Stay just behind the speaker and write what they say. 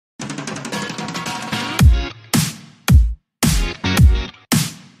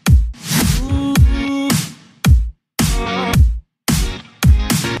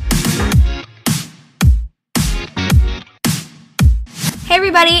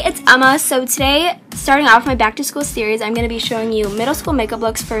everybody, it's Emma. So today, starting off my back to school series, I'm going to be showing you middle school makeup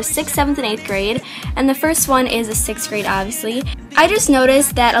looks for 6th, 7th, and 8th grade. And the first one is a 6th grade, obviously. I just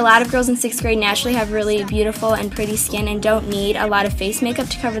noticed that a lot of girls in 6th grade naturally have really beautiful and pretty skin and don't need a lot of face makeup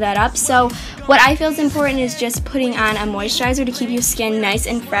to cover that up. So what I feel is important is just putting on a moisturizer to keep your skin nice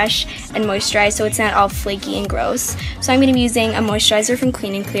and fresh and moisturized so it's not all flaky and gross. So I'm going to be using a moisturizer from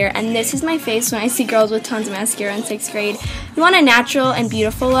Clean & Clear, and this is my face when I see girls with tons of mascara in 6th grade. You want a natural and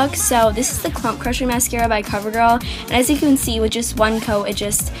beautiful look, so this is the Clump Crusher Mascara by CoverGirl, and as you can see, with just one coat, it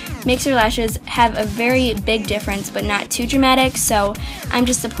just makes your lashes have a very big difference, but not too dramatic, so I'm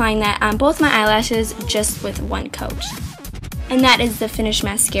just applying that on both my eyelashes just with one coat. And that is the finished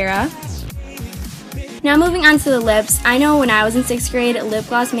mascara. Now moving on to the lips, I know when I was in 6th grade, lip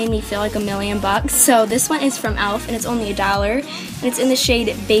gloss made me feel like $1,000,000, so this one is from e.l.f. and it's only $1, and it's in the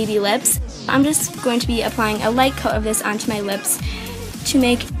shade Baby Lips. I'm just going to be applying a light coat of this onto my lips to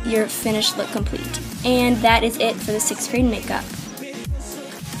make your finished look complete. And that is it for the 6th grade makeup.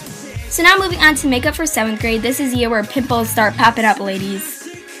 So now moving on to makeup for 7th grade, this is the year where pimples start popping up, ladies.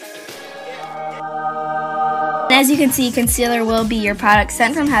 As you can see, concealer will be your product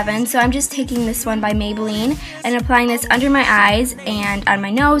sent from heaven, so I'm just taking this one by Maybelline and applying this under my eyes and on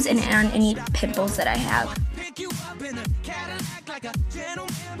my nose and on any pimples that I have.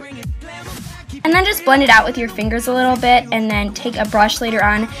 And then just blend it out with your fingers a little bit, and then take a brush later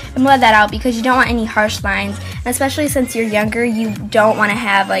on and blend that out because you don't want any harsh lines, and especially since you're younger, you don't want to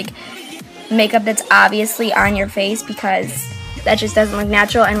have like makeup that's obviously on your face because that just doesn't look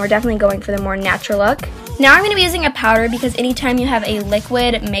natural, and we're definitely going for the more natural look. Now I'm going to be using a powder because anytime you have a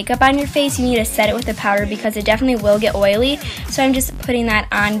liquid makeup on your face, you need to set it with a powder because it definitely will get oily. So I'm just putting that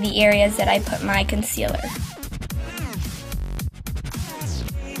on the areas that I put my concealer.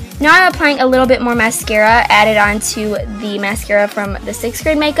 Now I'm applying a little bit more mascara added onto the mascara from the 6th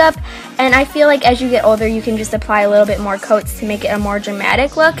grade makeup, and I feel like as you get older you can just apply a little bit more coats to make it a more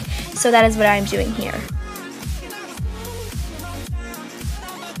dramatic look, so that is what I'm doing here.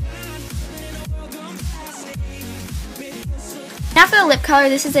 Now for the lip color,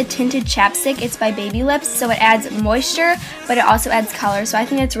 this is a tinted chapstick. It's by Baby Lips, so it adds moisture, but it also adds color, so I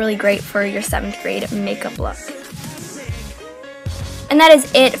think it's really great for your 7th grade makeup look. And that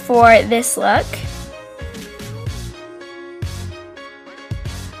is it for this look.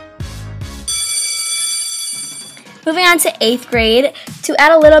 Moving on to 8th grade, to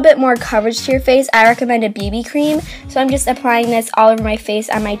add a little bit more coverage to your face, I recommend a BB cream. So I'm just applying this all over my face,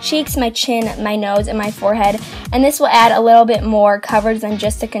 on my cheeks, my chin, my nose, and my forehead. And this will add a little bit more coverage than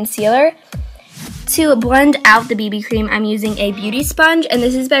just a concealer. To blend out the BB cream, I'm using a beauty sponge, and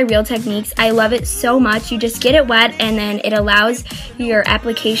this is by Real Techniques. I love it so much. You just get it wet, and then it allows your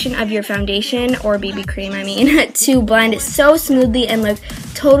application of your foundation, or BB cream, to blend so smoothly and look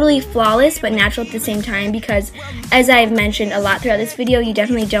totally flawless but natural at the same time, because as I've mentioned a lot throughout this video, you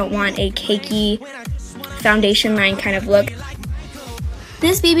definitely don't want a cakey foundation line kind of look.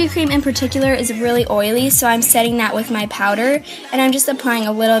 This BB cream in particular is really oily, so I'm setting that with my powder, and I'm just applying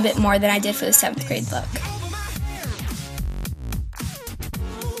a little bit more than I did for the 7th grade look.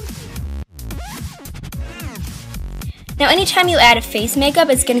 Now anytime you add a face makeup,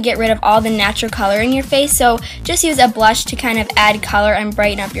 it's going to get rid of all the natural color in your face, so just use a blush to kind of add color and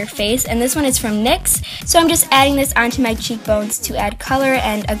brighten up your face, and this one is from NYX, so I'm just adding this onto my cheekbones to add color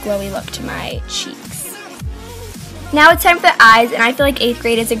and a glowy look to my cheeks. Now it's time for the eyes, and I feel like 8th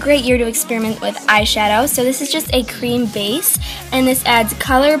grade is a great year to experiment with eyeshadow. So this is just a cream base, and this adds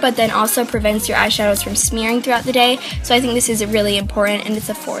color but then also prevents your eyeshadows from smearing throughout the day. So I think this is really important, and it's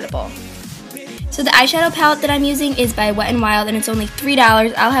affordable. So the eyeshadow palette that I'm using is by Wet n Wild, and it's only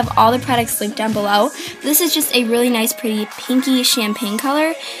 $3. I'll have all the products linked down below. This is just a really nice pretty pinky champagne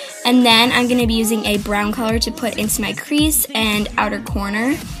color, and then I'm going to be using a brown color to put into my crease and outer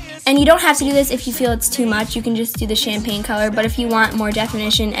corner. And you don't have to do this if you feel it's too much. You can just do the champagne color, but if you want more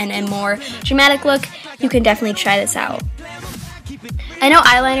definition and a more dramatic look, you can definitely try this out. I know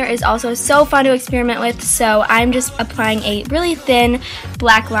eyeliner is also so fun to experiment with, so I'm just applying a really thin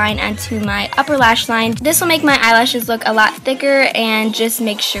black line onto my upper lash line. This will make my eyelashes look a lot thicker and just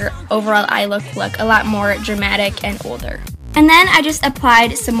make your overall eye look a lot more dramatic and older. And then I just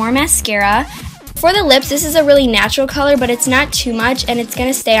applied some more mascara. For the lips, this is a really natural color, but it's not too much, and it's going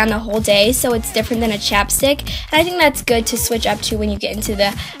to stay on the whole day, so it's different than a chapstick. And I think that's good to switch up to when you get into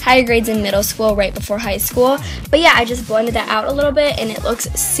the higher grades in middle school, right before high school. But yeah, I just blended that out a little bit, and it looks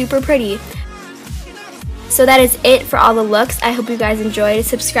super pretty. So that is it for all the looks. I hope you guys enjoyed.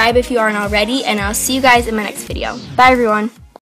 Subscribe if you aren't already, and I'll see you guys in my next video. Bye, everyone.